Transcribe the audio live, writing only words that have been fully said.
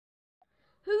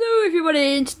Hello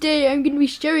everybody, and today I'm going to be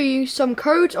showing you some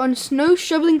codes on Snow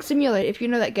Shoveling Simulator, if you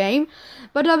know that game.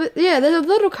 But yeah, there's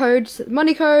little codes,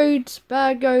 money codes,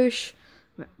 bad codes,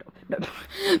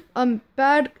 and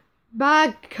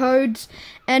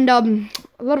a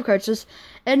lot of codes.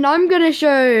 And I'm going to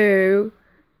show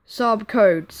some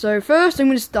codes. So first I'm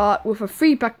going to start with a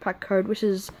free backpack code, which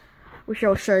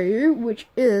I'll show you, which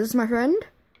is, my friend,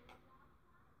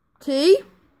 T-V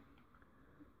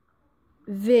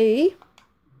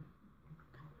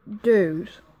dude.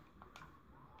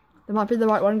 That might be the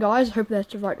right one, guys. I hope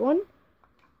that's the right one.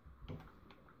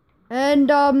 And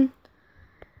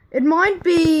it might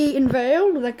be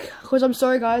unveiled, because I'm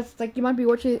sorry, guys. You might be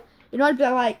watching it. You might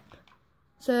be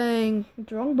saying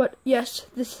it's wrong, but yes,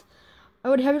 I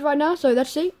already have it right now. So let's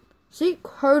see. See,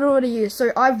 code already used.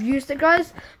 So I've used it,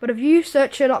 guys. But if you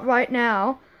search it up right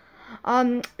now,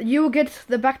 you will get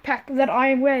the backpack that I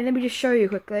am wearing. Let me just show you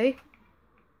quickly.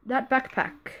 That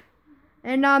backpack.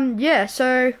 And yeah,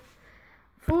 so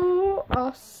for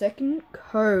our second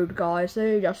code, guys,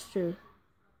 okay,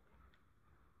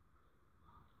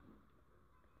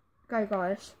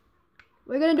 guys,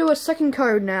 we're gonna do a second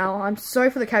code now. I'm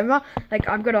sorry for the camera.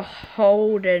 I'm gonna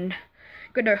hold and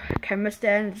got a camera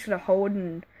stand, just gonna hold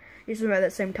and use them at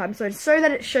the same time. So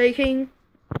that it's shaking.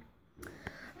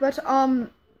 But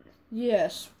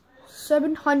yes,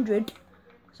 700.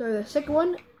 So the second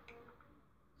one,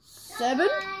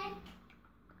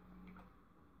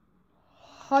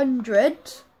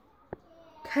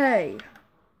 700K.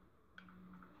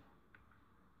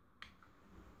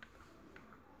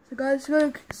 So guys,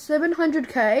 go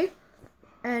 700K,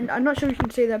 and I'm not sure if you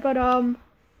can see that, but I've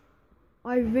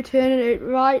written it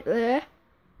right there,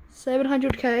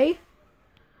 700K,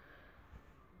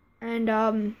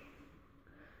 and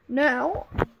now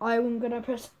I'm gonna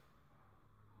press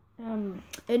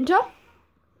enter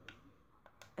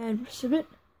and submit.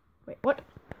 Wait, what?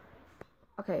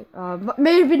 Okay,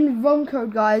 may have been wrong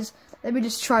code, guys. Let me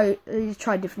just try a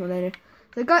different one later.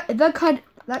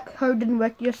 That code didn't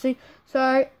work yesterday,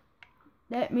 so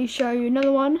let me show you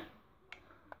another one.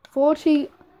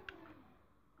 40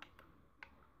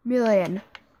 million.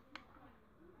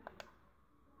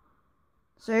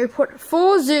 So you put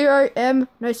 40M,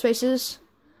 no spaces,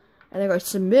 and then go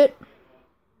submit.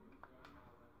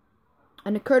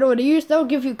 And the code already used, that'll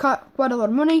give you quite a lot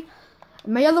of money.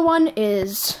 And my other one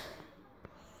is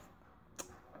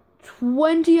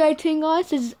 2018,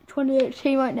 guys. It's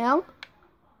 2018 right now.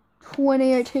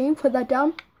 2018, put that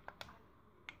down.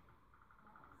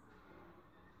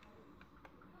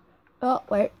 Oh,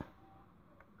 wait.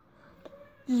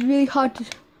 This is really hard to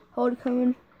hold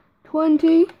coming.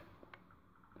 2018.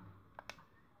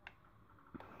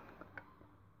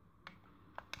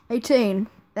 And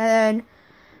then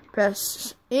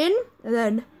press in, and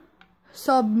then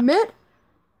submit.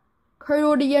 Code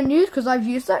already unused, because I've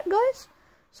used that, guys.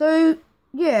 So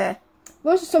yeah,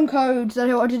 those are some codes that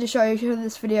I wanted to show you in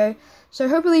this video. So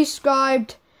hopefully you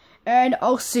subscribed, and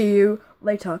I'll see you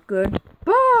later. Goodbye.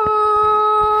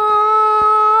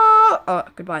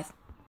 Goodbye.